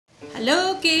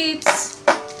Hello kids,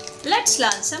 let's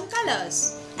learn some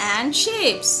colors and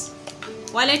shapes.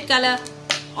 Violet color,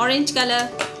 orange color,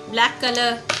 black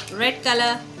color, red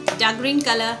color, dark green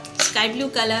color, sky blue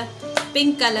color,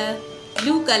 pink color,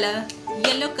 blue color,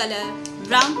 yellow color,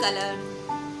 brown color,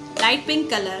 light pink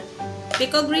color,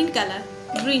 peacock green color,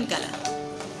 green color.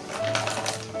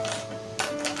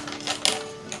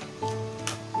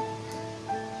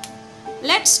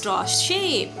 Let's draw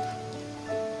shape.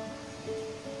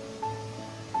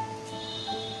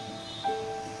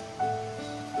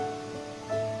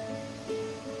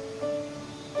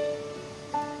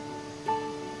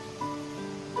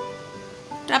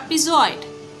 Trapezoid,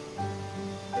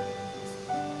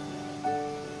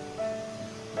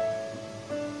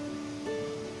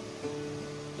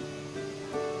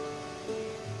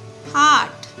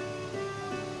 heart,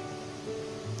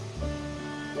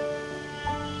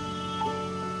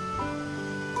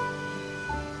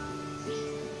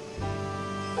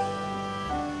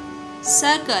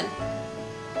 circle,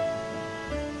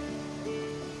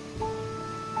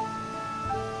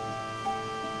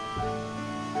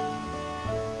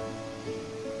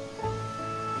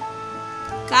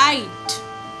 kite,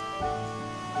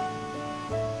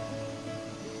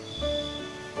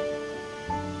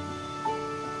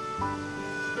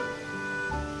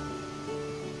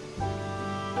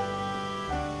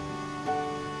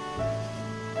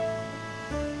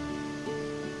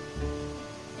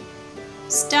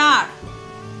 star,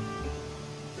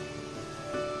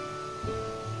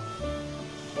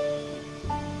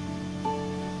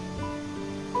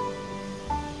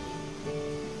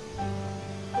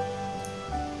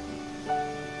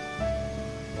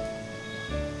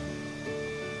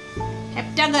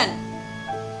 heptagon,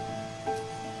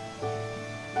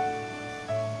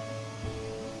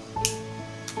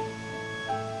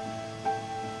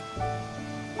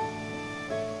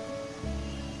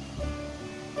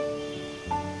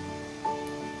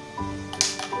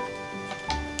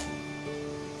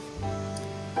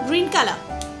 green color,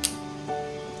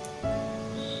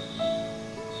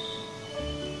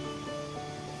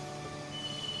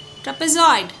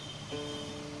 trapezoid,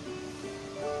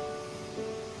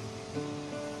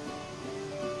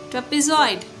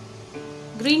 trapezoid,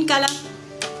 green color,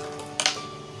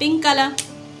 pink color,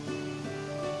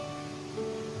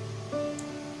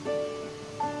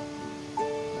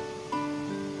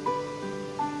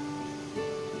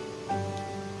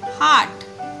 heart,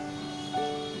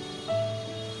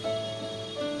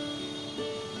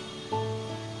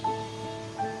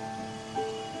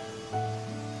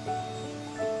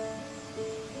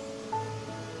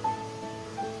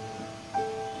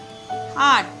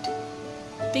 heart,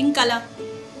 pink color,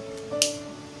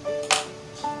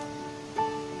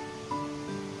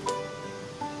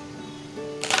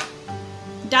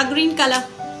 dark green color,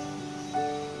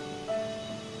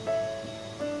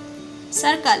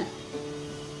 circle,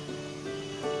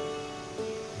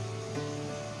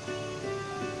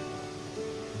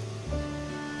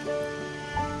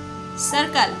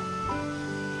 circle,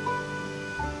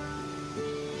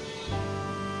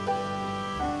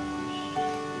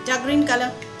 dark green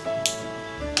color,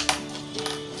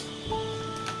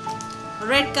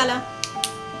 red color,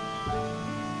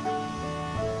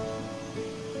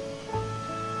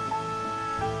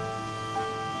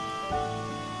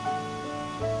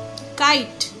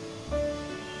 kite,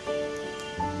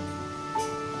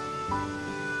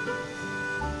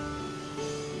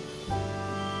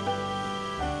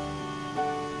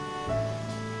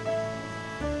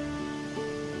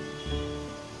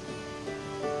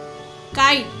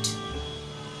 kite,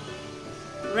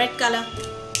 red color,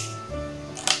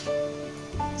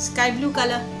 sky blue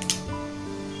color,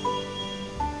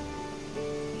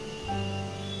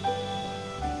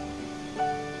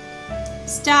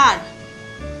 star,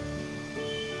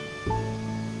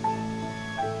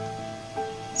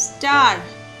 star,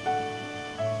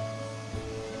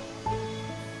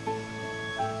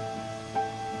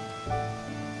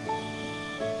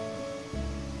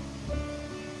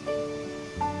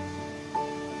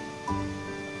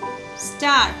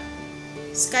 star,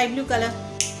 sky blue color,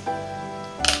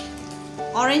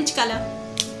 orange color,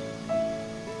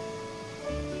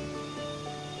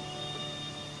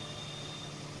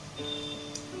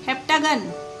 heptagon,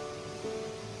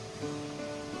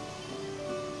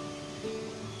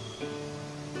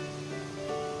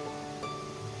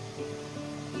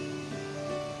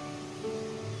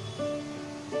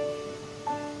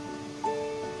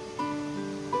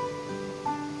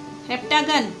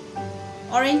 heptagon,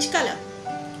 orange color,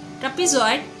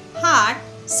 trapezoid, heart,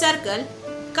 circle,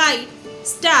 kite,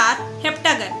 star,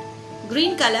 heptagon,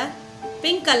 green color,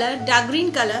 pink color, dark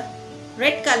green color,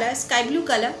 red color, sky blue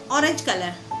color, orange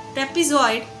color,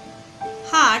 trapezoid,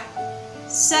 heart,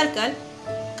 circle,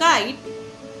 kite,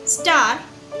 star,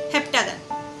 heptagon.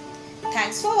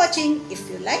 Thanks for watching. If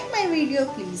you like my video,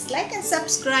 please like and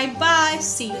subscribe. Bye.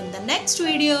 See you in the next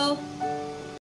video.